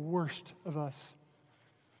save the worst of us.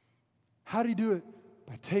 How did he do it?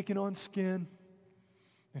 By taking on skin,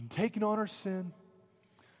 and taking on our sin,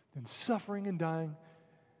 and suffering and dying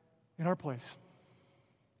in our place.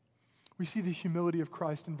 We see the humility of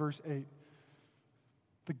Christ in verse 8.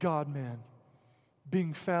 The God-man,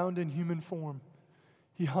 being found in human form,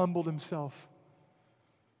 he humbled himself.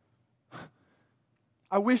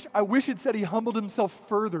 I wish it said he humbled himself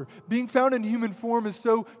further. Being found in human form is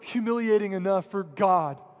so humiliating enough for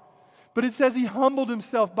God. But it says he humbled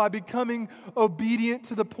himself by becoming obedient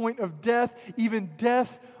to the point of death, even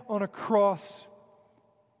death on a cross.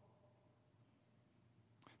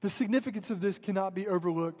 The significance of this cannot be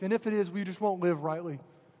overlooked. And if it is, we just won't live rightly.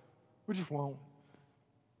 We just won't.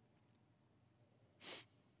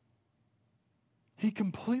 He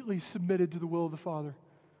completely submitted to the will of the Father.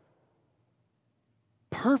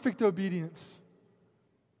 Perfect obedience.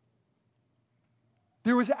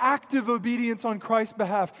 There was active obedience on Christ's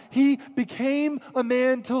behalf. He became a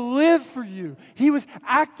man to live for you. He was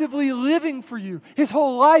actively living for you. His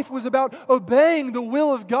whole life was about obeying the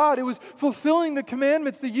will of God. It was fulfilling the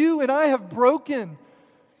commandments that you and I have broken.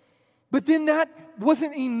 But then that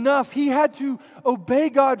wasn't enough. He had to obey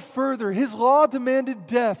God further. His law demanded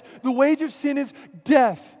death. The wage of sin is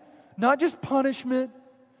death, not just punishment,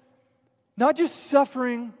 not just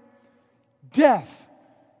suffering, death.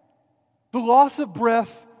 The loss of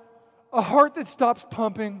breath, a heart that stops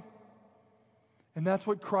pumping. And that's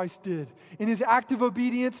what Christ did. In his active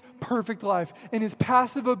obedience, perfect life. In his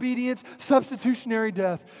passive obedience, substitutionary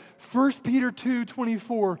death. 1 Peter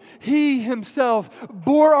 2:24, he himself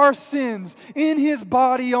bore our sins in his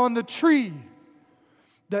body on the tree,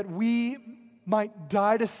 that we might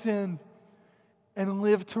die to sin and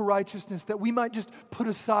live to righteousness, that we might just put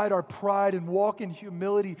aside our pride and walk in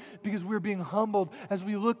humility because we're being humbled as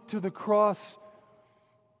we look to the cross.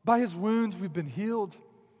 By his wounds we've been healed.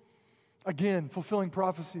 Again, fulfilling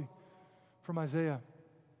prophecy from Isaiah.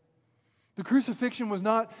 The crucifixion was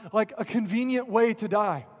not like a convenient way to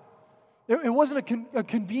die. It wasn't a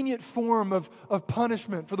convenient form of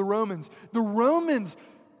punishment for the Romans. The Romans,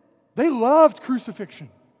 they loved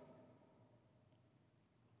crucifixion.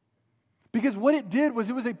 Because what it did was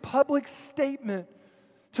it was a public statement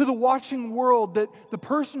to the watching world that the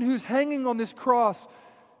person who's hanging on this cross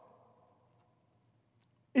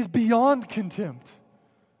is beyond contempt.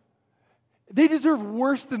 They deserve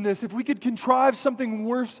worse than this. If we could contrive something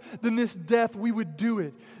worse than this death, we would do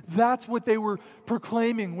it. That's what they were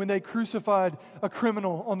proclaiming when they crucified a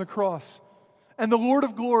criminal on the cross. And the Lord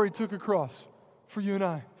of glory took a cross for you and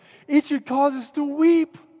I. It should cause us to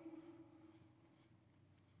weep.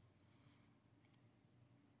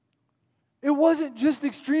 It wasn't just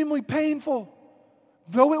extremely painful,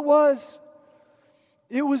 though it was.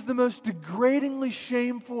 It was the most degradingly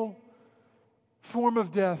shameful form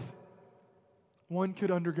of death one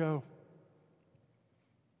could undergo.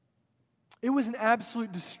 It was an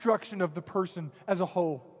absolute destruction of the person as a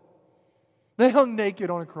whole. They hung naked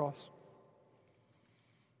on a cross.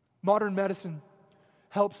 Modern medicine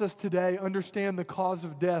helps us today understand the cause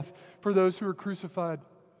of death for those who are crucified.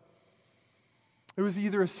 It was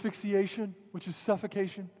either asphyxiation, which is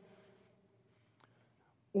suffocation,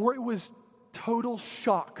 or it was total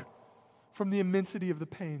shock from the immensity of the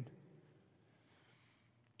pain.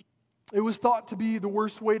 It was thought to be the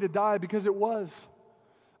worst way to die because it was.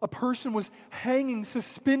 A person was hanging,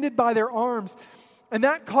 suspended by their arms, and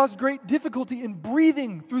that caused great difficulty in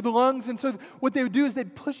breathing through the lungs. And so what they would do is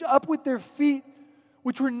they'd push up with their feet,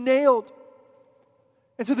 which were nailed.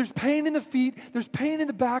 And so there's pain in the feet, there's pain in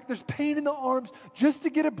the back, there's pain in the arms, just to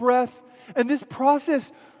get a breath. And this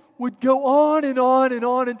process would go on and on and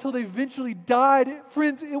on until they eventually died.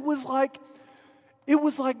 Friends, it was like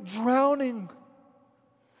drowning.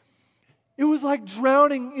 It was like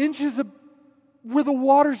drowning inches of where the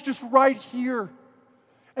water's just right here.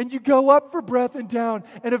 And you go up for breath and down,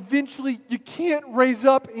 and eventually you can't raise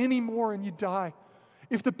up anymore and you die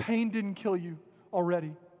if the pain didn't kill you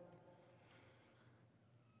already.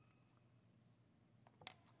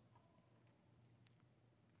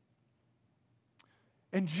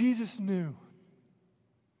 And Jesus knew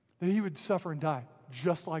that he would suffer and die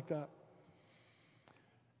just like that.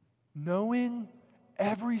 Knowing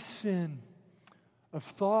every sin of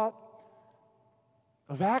thought,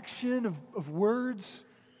 of action, of words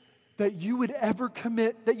that you would ever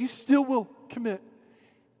commit, that you still will commit,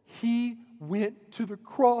 he went to the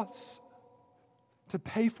cross to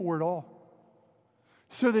pay for it all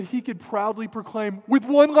so that he could proudly proclaim with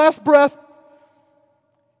one last breath,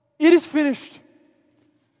 "It is finished."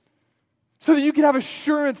 So that you can have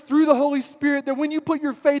assurance through the Holy Spirit that when you put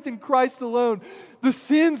your faith in Christ alone, the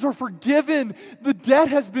sins are forgiven, the debt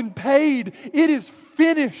has been paid, it is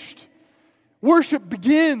finished. Worship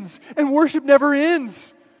begins and worship never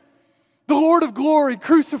ends. The Lord of glory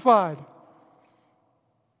crucified.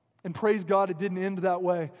 And praise God, it didn't end that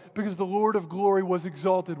way, because the Lord of glory was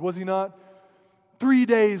exalted, was he not? 3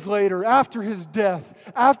 days later, after his death,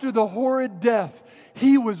 after the horrid death,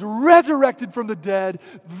 he was resurrected from the dead,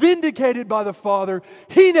 vindicated by the Father.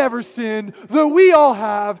 He never sinned, though we all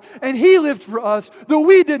have, and he lived for us, though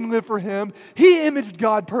we didn't live for him. He imaged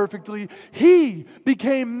God perfectly. He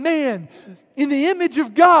became man in the image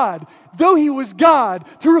of God, though he was God,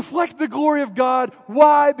 to reflect the glory of God.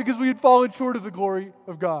 Why? Because we had fallen short of the glory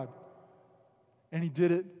of God. And he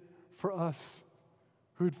did it for us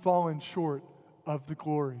who had fallen short of the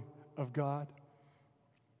glory of God.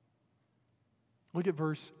 Look at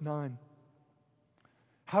verse 9.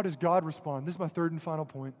 How does God respond? This is my third and final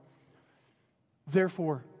point.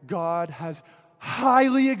 Therefore, God has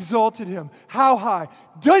highly exalted him. How high?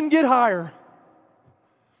 Doesn't get higher.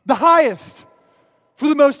 The highest for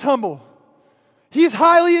the most humble. He has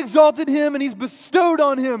highly exalted him, and he's bestowed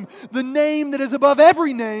on him the name that is above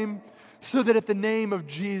every name, so that at the name of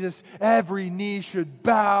Jesus, every knee should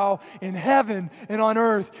bow in heaven and on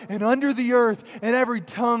earth and under the earth, and every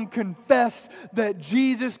tongue confess that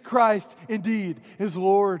Jesus Christ indeed is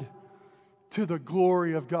Lord, to the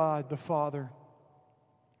glory of God the Father.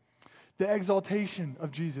 The exaltation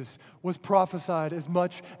of Jesus was prophesied as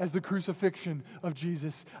much as the crucifixion of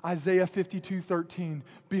Jesus. Isaiah 52:13,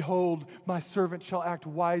 "Behold, my servant shall act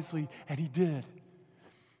wisely," and he did.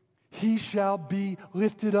 "He shall be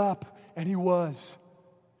lifted up," and he was,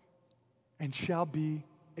 "and shall be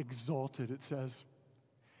exalted," it says.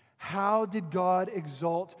 How did God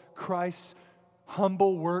exalt Christ's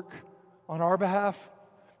humble work on our behalf?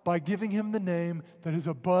 By giving him the name that is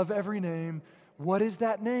above every name. What is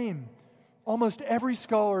that name? Almost every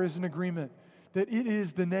scholar is in agreement that it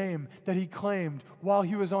is the name that he claimed while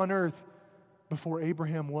he was on earth before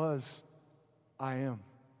Abraham was, "I am."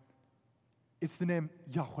 It's the name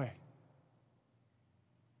Yahweh.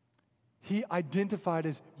 He identified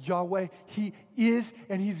as Yahweh. He is,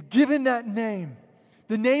 and he's given that name.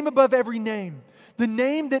 The name above every name. The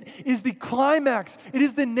name that is the climax. It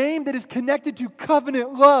is the name that is connected to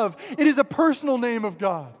covenant love. It is a personal name of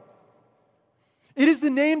God. It is the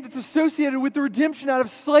name that's associated with the redemption out of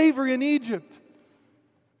slavery in Egypt.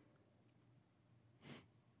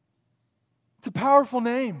 It's a powerful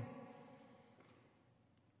name.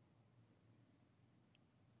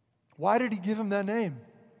 Why did he give him that name?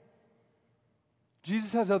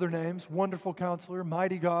 Jesus has other names: Wonderful Counselor,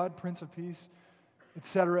 Mighty God, Prince of Peace,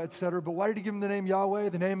 etc., etc. But why did he give him the name Yahweh,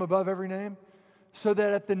 the name above every name? So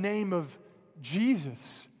that at the name of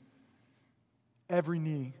Jesus, every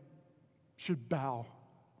knee should bow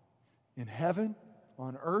in heaven,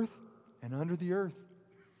 on earth, and under the earth.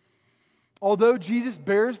 Although Jesus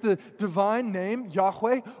bears the divine name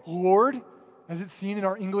Yahweh, Lord, as it's seen in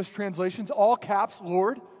our English translations, all caps,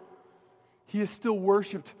 Lord, he is still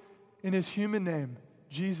worshipped in his human name,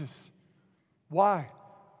 Jesus. Why?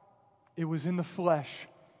 It was in the flesh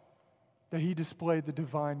that he displayed the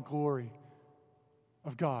divine glory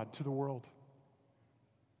of God to the world.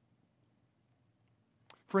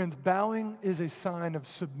 Friends, bowing is a sign of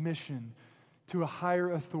submission to a higher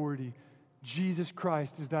authority Jesus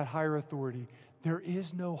Christ is that higher authority. There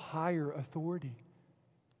is no higher authority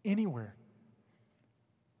anywhere.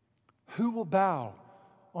 Who will bow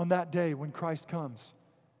on that day when Christ comes?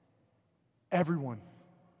 Everyone.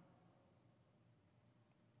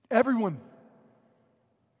 Everyone.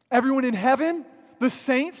 Everyone in heaven, the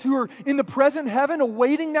saints who are in the present heaven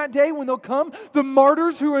awaiting that day when they'll come, the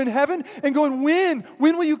martyrs who are in heaven and going, when?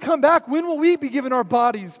 When will you come back? When will we be given our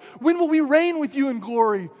bodies? When will we reign with you in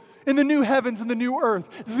glory in the new heavens and the new earth?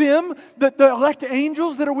 Them, the elect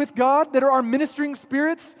angels that are with God, that are our ministering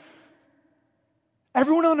spirits,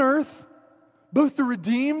 everyone on earth, both the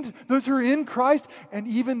redeemed, those who are in Christ, and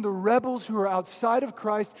even the rebels who are outside of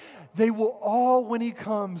Christ, they will all, when He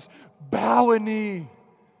comes, bow a knee.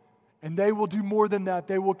 And they will do more than that.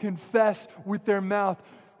 They will confess with their mouth,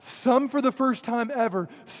 some for the first time ever,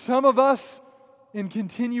 some of us in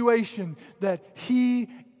continuation, that He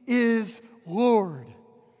is Lord.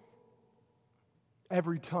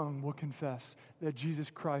 Every tongue will confess that Jesus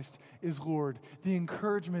Christ is Lord. The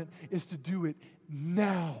encouragement is to do it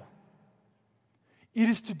now. It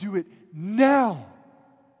is to do it now.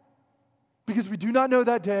 Because we do not know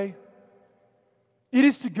that day. It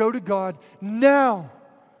is to go to God now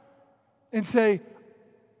and say,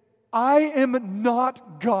 I am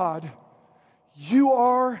not God. You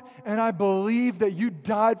are, and I believe that you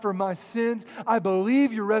died for my sins. I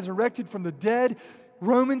believe you're resurrected from the dead.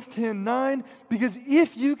 Romans 10:9, because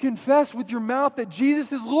if you confess with your mouth that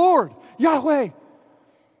Jesus is Lord, Yahweh,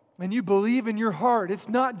 and you believe in your heart, it's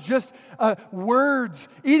not just words.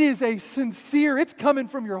 It is a sincere, it's coming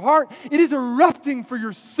from your heart. It is erupting for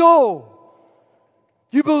your soul.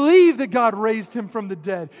 You believe that God raised Him from the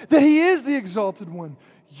dead, that He is the exalted one.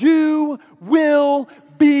 You will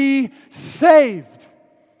be saved.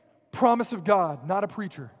 Promise of God, not a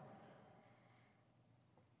preacher.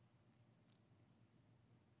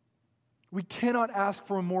 We cannot ask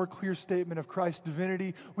for a more clear statement of Christ's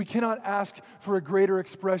divinity. We cannot ask for a greater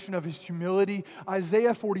expression of His humility.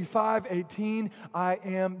 Isaiah 45:18, I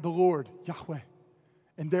am the Lord, Yahweh,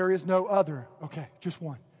 and there is no other. Okay, just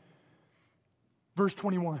one. Verse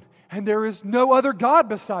 21, and there is no other God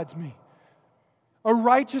besides me, a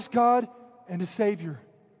righteous God and a Savior.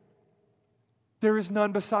 There is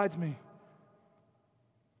none besides me.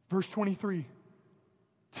 Verse 23,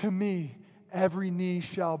 to me every knee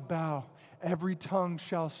shall bow, every tongue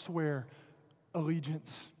shall swear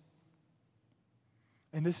allegiance.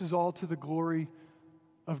 And this is all to the glory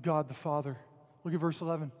of God the Father. Look at verse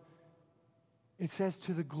 11. It says,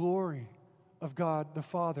 to the glory of God the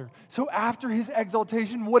Father. So after His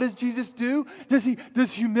exaltation, what does Jesus do?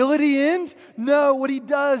 Does humility end? No, what He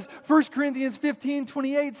does, 1 Corinthians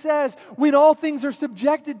 15:28 says, when all things are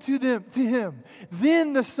subjected to Him,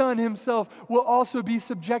 then the Son Himself will also be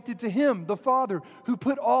subjected to Him, the Father, who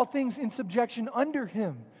put all things in subjection under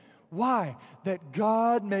Him. Why? That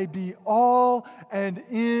God may be all and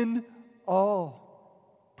in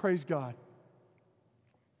all. Praise God.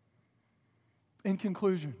 In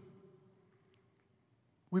conclusion,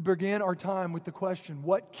 we began our time with the question,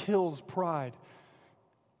 what kills pride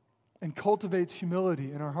and cultivates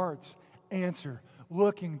humility in our hearts? Answer,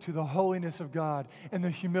 looking to the holiness of God and the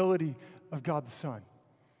humility of God the Son,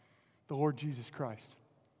 the Lord Jesus Christ.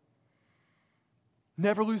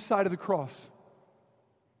 Never lose sight of the cross.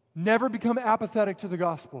 Never become apathetic to the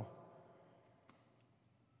gospel.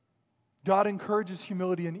 God encourages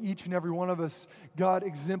humility in each and every one of us. God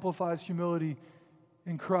exemplifies humility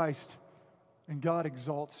in Christ. And God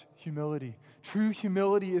exalts humility. True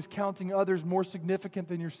humility is counting others more significant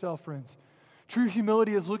than yourself, friends. True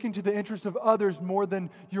humility is looking to the interest of others more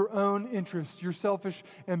than your own interests, your selfish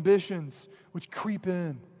ambitions, which creep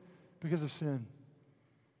in because of sin.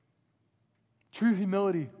 True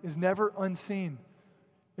humility is never unseen.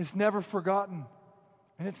 It's never forgotten.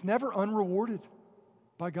 And it's never unrewarded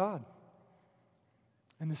by God.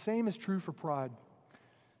 And the same is true for pride.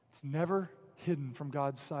 It's never hidden from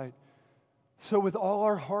God's sight. So with all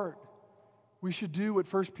our heart, we should do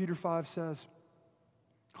what 1 Peter 5 says.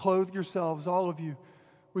 Clothe yourselves, all of you,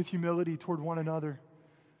 with humility toward one another.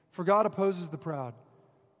 For God opposes the proud,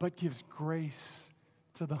 but gives grace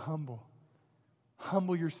to the humble.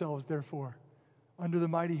 Humble yourselves, therefore, under the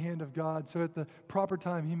mighty hand of God, so at the proper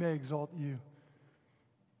time He may exalt you.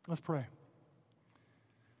 Let's pray.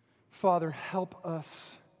 Father, help us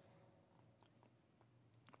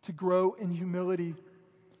to grow in humility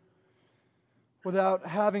without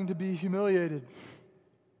having to be humiliated.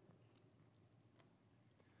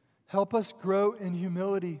 Help us grow in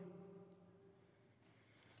humility,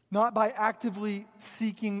 not by actively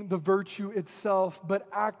seeking the virtue itself, but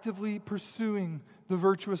actively pursuing the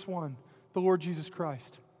virtuous one, the Lord Jesus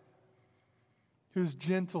Christ. who is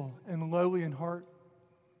gentle and lowly in heart.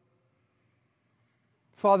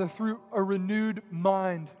 Father, through a renewed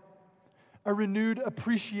mind, a renewed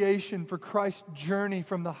appreciation for Christ's journey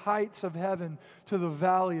from the heights of heaven to the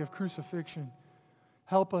valley of crucifixion,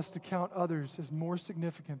 help us to count others as more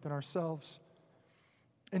significant than ourselves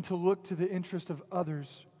and to look to the interest of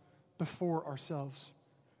others before ourselves.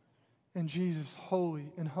 In Jesus'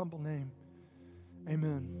 holy and humble name,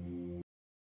 amen.